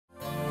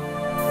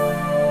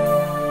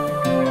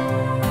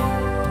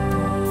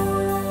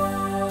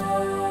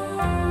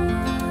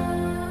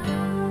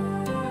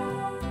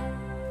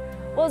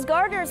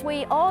Homeowners,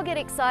 we all get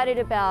excited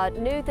about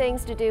new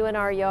things to do in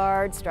our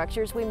yard,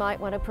 structures we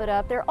might want to put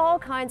up. There are all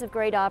kinds of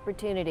great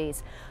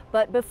opportunities.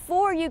 But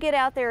before you get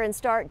out there and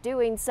start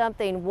doing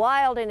something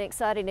wild and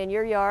exciting in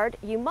your yard,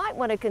 you might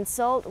want to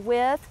consult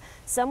with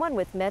someone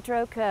with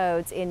Metro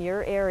Codes in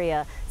your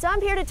area. So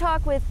I'm here to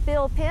talk with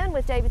Bill Penn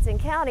with Davidson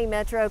County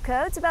Metro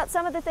Codes about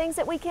some of the things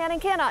that we can and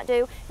cannot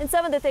do and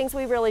some of the things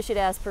we really should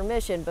ask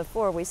permission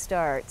before we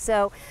start.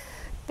 So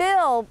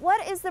Bill,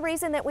 what is the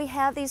reason that we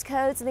have these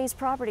codes and these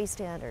property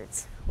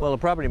standards? Well, a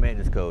property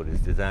maintenance code is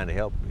designed to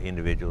help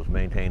individuals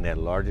maintain that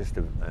largest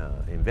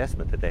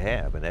investment that they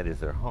have, and that is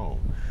their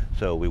home.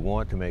 So we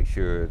want to make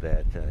sure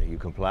that you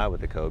comply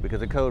with the code, because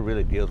the code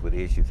really deals with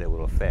issues that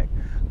will affect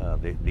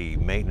the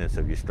maintenance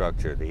of your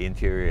structure, the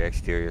interior,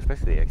 exterior,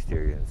 especially the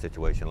exterior in a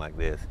situation like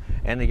this,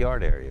 and the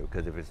yard area,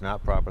 because if it's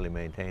not properly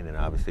maintained, then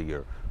obviously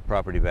your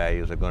property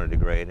values are going to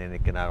degrade, and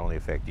it can not only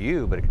affect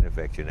you, but it can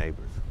affect your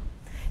neighbors.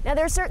 Now,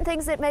 there are certain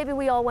things that maybe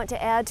we all want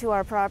to add to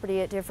our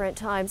property at different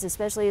times,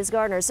 especially as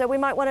gardeners. So we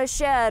might want a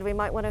shed, we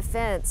might want a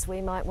fence,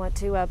 we might want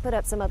to put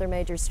up some other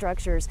major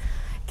structures.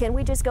 Can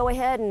we just go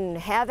ahead and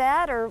have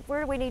that, or where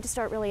do we need to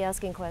start really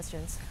asking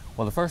questions?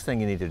 Well, the first thing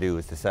you need to do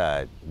is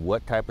decide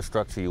what type of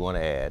structure you want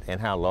to add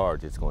and how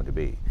large it's going to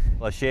be.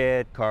 A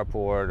shed,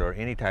 carport, or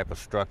any type of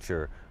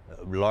structure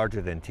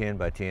larger than 10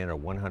 by 10 or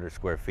 100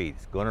 square feet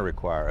is going to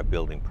require a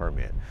building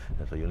permit.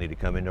 And so you'll need to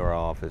come into our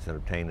office and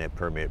obtain that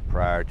permit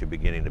prior to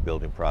beginning the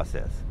building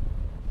process.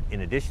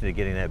 In addition to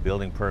getting that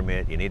building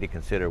permit, you need to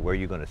consider where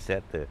you're going to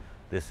set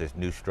this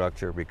new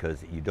structure,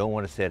 because you don't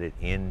want to set it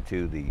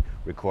into the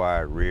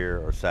required rear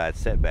or side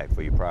setback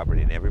for your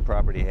property, and every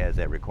property has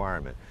that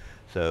requirement.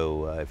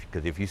 So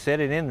because if you set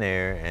it in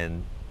there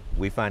and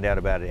we find out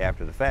about it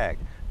after the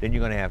fact, then you're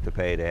going to have to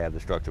pay to have the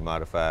structure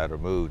modified or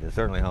moved. And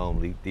certainly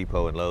Home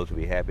Depot and Lowe's will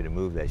be happy to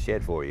move that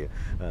shed for you,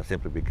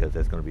 simply because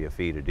that's going to be a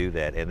fee to do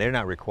that. And they're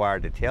not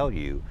required to tell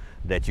you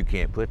that you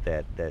can't put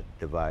that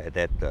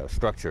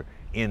structure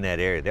in that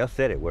area. They'll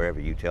set it wherever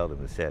you tell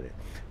them to set it.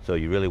 So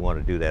you really want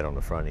to do that on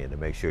the front end to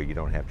make sure you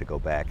don't have to go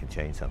back and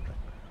change something.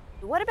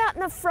 What about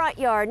in the front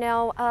yard?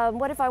 Now,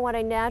 what if I want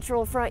a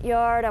natural front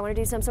yard? I want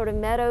to do some sort of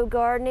meadow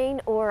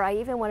gardening, or I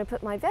even want to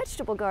put my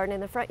vegetable garden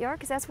in the front yard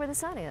because that's where the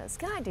sun is.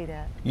 Can I do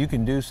that? You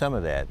can do some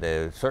of that.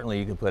 Certainly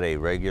you can put a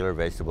regular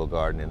vegetable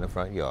garden in the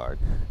front yard.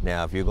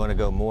 Now, if you're going to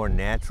go more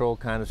natural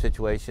kind of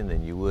situation,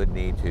 then you would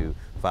need to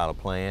file a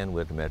plan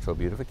with the Metro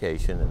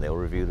Beautification, and they'll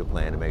review the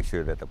plan to make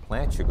sure that the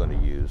plants you're going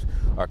to use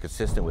are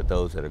consistent with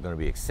those that are going to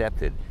be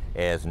accepted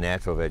as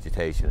natural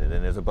vegetation. And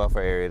then there's a buffer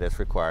area that's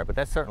required, but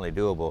that's certainly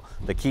doable.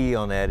 The key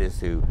on that is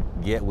to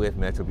get with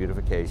Metro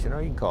Beautification,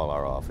 or you can call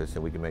our office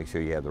and we can make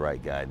sure you have the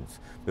right guidance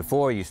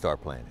before you start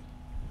planting.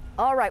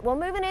 All right, well,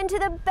 moving into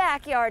the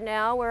backyard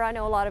now, where I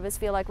know a lot of us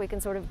feel like we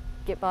can sort of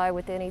get by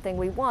with anything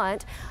we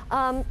want.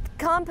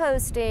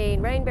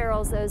 Composting, rain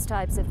barrels, those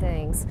types of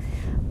things.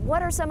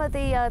 What are some of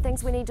the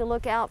things we need to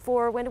look out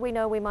for? When do we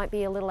know we might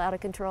be a little out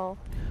of control?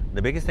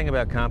 The biggest thing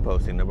about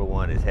composting, number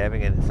one, is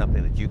having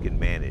something that you can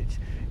manage.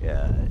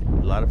 A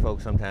lot of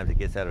folks, sometimes it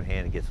gets out of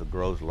hand, it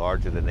grows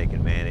larger than they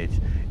can manage.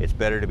 It's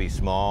better to be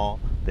small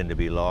than to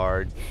be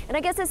large. And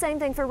I guess the same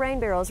thing for rain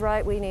barrels,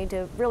 right? We need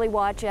to really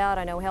watch out.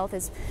 I know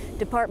Health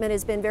Department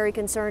has been very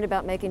concerned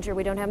about making sure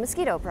we don't have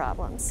mosquito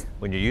problems.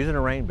 When you're using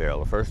a rain barrel,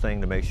 the first thing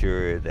to make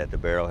sure is that the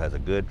barrel has a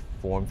good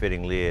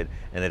form-fitting lid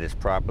and that it's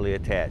properly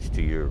attached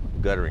to your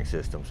guttering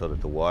system so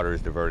that the water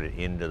is diverted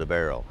into the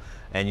barrel.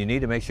 And you need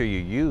to make sure you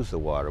use the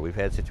water. We've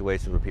had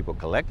situations where people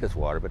collect this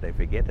water, but they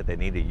forget that they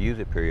need to use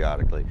it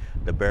periodically.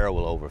 The barrel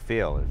will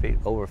overfill, and if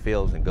it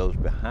overfills and goes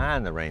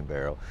behind the rain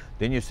barrel,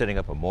 then you're setting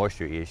up a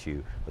moisture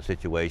issue, a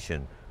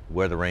situation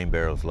where the rain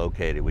barrel is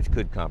located, which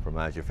could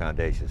compromise your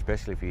foundation,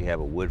 especially if you have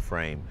a wood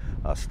frame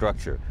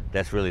structure.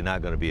 That's really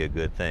not going to be a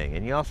good thing.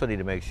 And you also need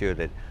to make sure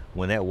that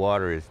when that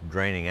water is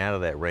draining out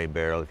of that rain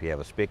barrel, if you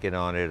have a spigot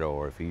on it,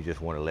 or if you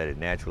just want to let it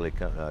naturally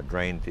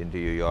drain into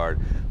your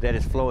yard, that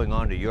it's flowing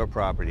onto your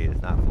property and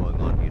it's not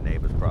flowing onto your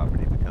neighbor's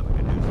property, becoming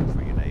a nuisance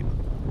for your neighbor.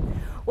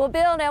 Well,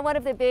 Bill, now one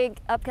of the big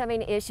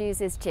upcoming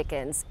issues is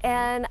chickens.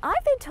 And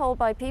I've been told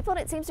by people,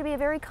 and it seems to be a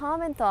very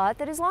common thought,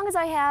 that as long as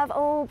I have,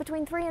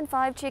 between 3 and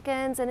 5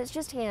 chickens, and it's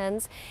just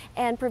hens,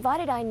 and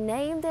provided I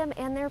name them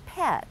and their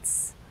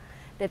pets,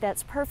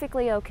 that's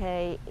perfectly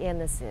okay in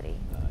the city.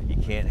 You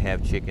can't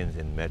have chickens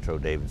in Metro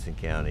Davidson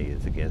County.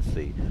 It's against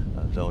the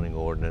zoning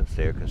ordinance.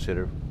 They're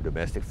considered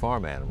domestic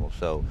farm animals.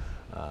 So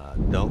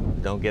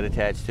don't get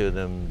attached to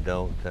them.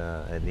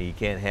 And you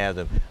can't have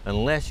them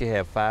unless you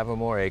have 5 or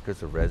more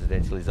acres of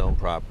residentially zoned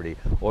property,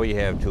 or you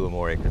have 2 or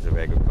more acres of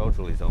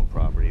agriculturally zoned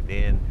property.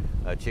 Then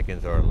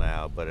chickens are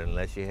allowed. But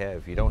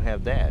if you don't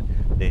have that,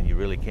 then you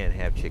really can't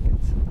have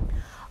chickens.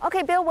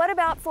 Okay, Bill, what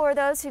about for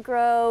those who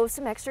grow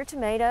some extra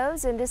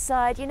tomatoes and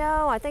decide,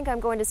 I think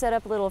I'm going to set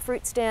up a little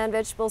fruit stand,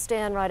 vegetable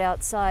stand right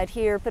outside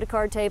here, put a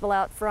card table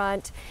out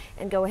front,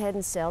 and go ahead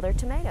and sell their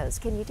tomatoes?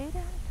 Can you do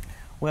that?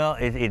 Well,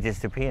 it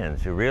just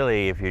depends.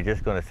 Really, if you're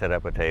just going to set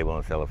up a table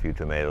and sell a few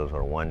tomatoes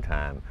or a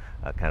one-time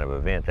kind of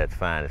event, that's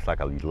fine. It's like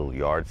a little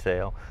yard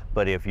sale.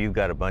 But if you've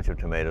got a bunch of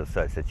tomatoes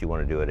such that you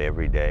want to do it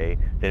every day,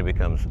 then it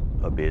becomes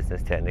a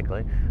business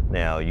technically.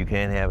 Now, you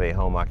can have a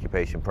home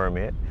occupation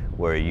permit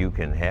where you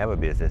can have a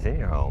business in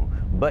your home,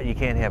 but you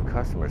can't have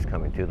customers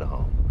coming to the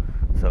home.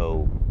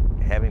 So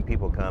having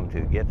people come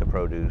to get the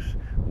produce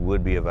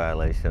would be a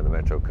violation of the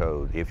Metro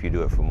Code if you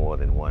do it for more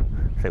than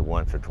one, say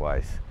once or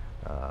twice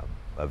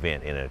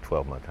event in a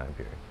 12-month time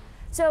period.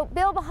 So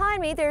Bill,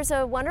 behind me there's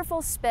a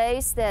wonderful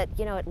space that,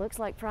 you know, it looks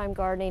like prime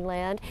gardening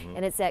land,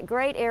 and it's that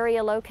great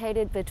area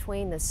located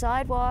between the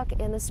sidewalk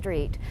and the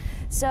street.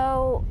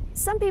 So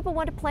some people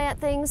want to plant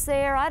things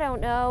there. I don't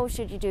know,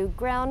 should you do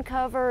ground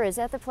cover? Is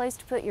that the place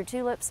to put your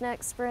tulips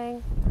next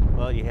spring?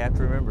 Well, you have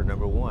to remember,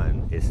 number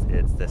one,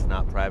 that's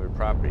not private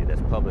property,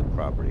 that's public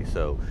property.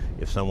 So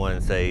if someone,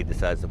 say,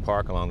 decides to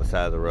park along the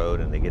side of the road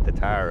and they get the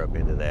tire up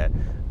into that,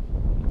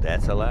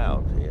 that's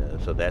allowed. Yeah,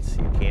 so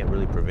you can't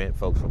really prevent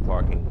folks from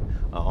parking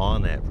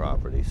on that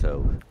property.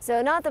 So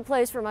not the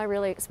place for my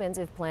really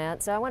expensive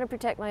plants. So I want to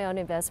protect my own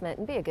investment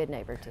and be a good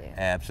neighbor too.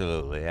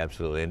 Absolutely,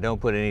 absolutely. And don't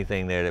put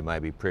anything there that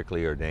might be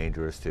prickly or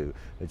dangerous to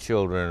the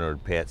children or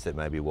pets that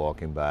might be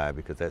walking by,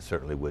 because that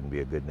certainly wouldn't be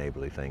a good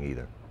neighborly thing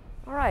either.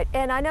 All right,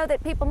 and I know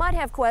that people might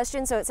have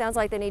questions, so it sounds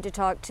like they need to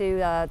talk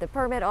to the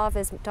permit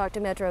office, talk to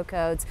Metro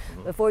Codes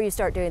before you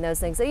start doing those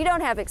things, so you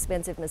don't have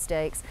expensive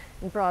mistakes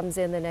and problems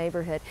in the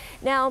neighborhood.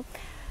 Now,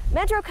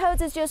 Metro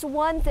Codes is just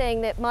one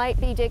thing that might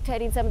be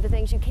dictating some of the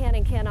things you can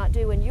and cannot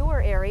do in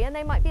your area, and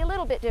they might be a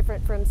little bit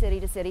different from city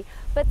to city,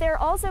 but there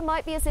also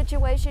might be a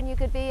situation you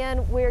could be in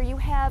where you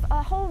have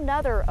a whole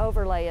nother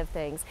overlay of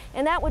things,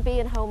 and that would be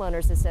in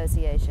homeowners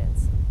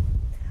associations.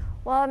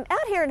 Well, I'm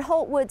out here in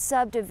Holtwood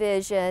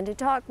subdivision to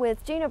talk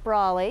with Gina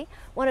Brawley,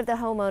 one of the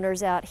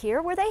homeowners out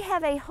here, where they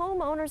have a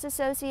homeowners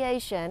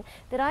association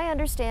that I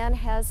understand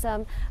has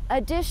some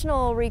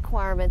additional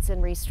requirements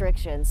and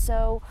restrictions.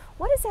 So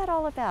what is that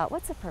all about?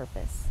 What's the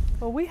purpose?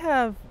 Well, we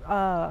have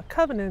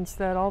covenants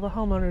that all the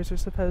homeowners are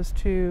supposed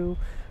to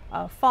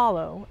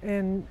follow,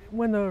 and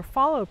when they're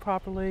followed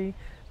properly,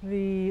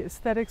 the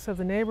aesthetics of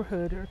the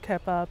neighborhood are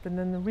kept up, and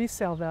then the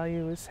resale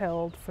value is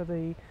held for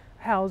the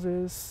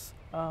houses.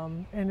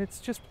 And it's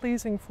just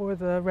pleasing for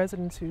the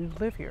residents who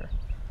live here.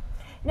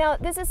 Now,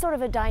 this is sort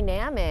of a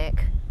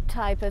dynamic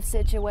type of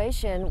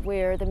situation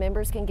where the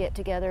members can get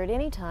together at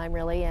any time,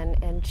 really,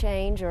 and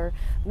change or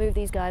move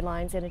these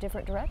guidelines in a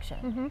different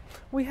direction.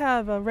 We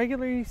have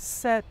regularly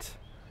set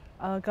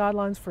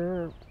guidelines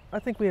for, I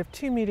think we have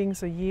 2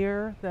 meetings a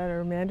year that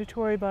are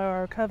mandatory by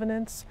our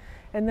covenants,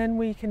 and then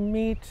we can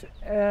meet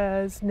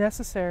as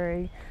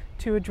necessary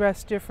to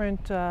address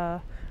different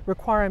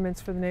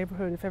requirements for the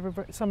neighborhood.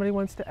 If somebody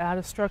wants to add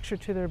a structure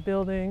to their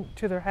building,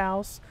 to their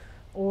house,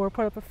 or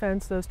put up a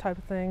fence, those type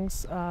of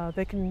things,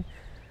 they can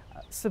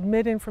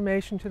submit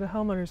information to the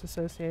homeowners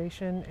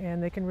association,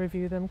 and they can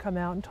review them, come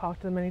out and talk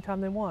to them anytime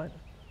they want.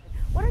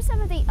 What are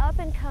some of the up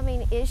and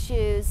coming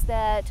issues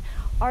that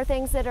are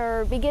things that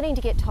are beginning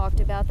to get talked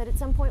about that at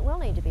some point will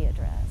need to be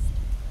addressed?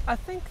 I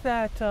think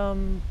that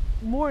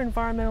more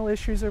environmental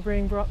issues are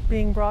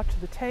being brought to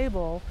the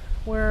table,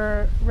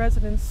 where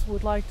residents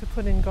would like to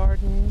put in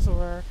gardens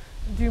or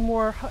do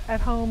more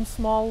at-home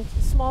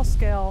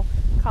small-scale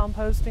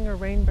composting or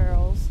rain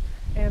barrels,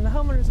 and the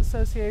homeowners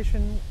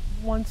association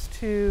wants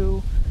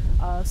to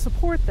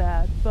support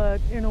that,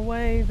 but in a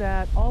way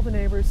that all the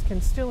neighbors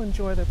can still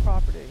enjoy their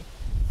property.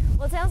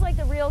 Well, it sounds like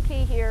the real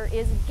key here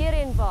is get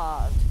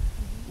involved,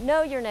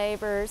 know your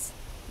neighbors,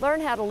 learn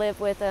how to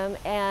live with them,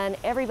 and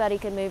everybody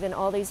can move in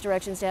all these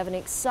directions to have an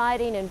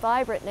exciting and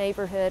vibrant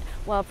neighborhood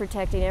while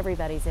protecting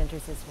everybody's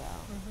interests as well.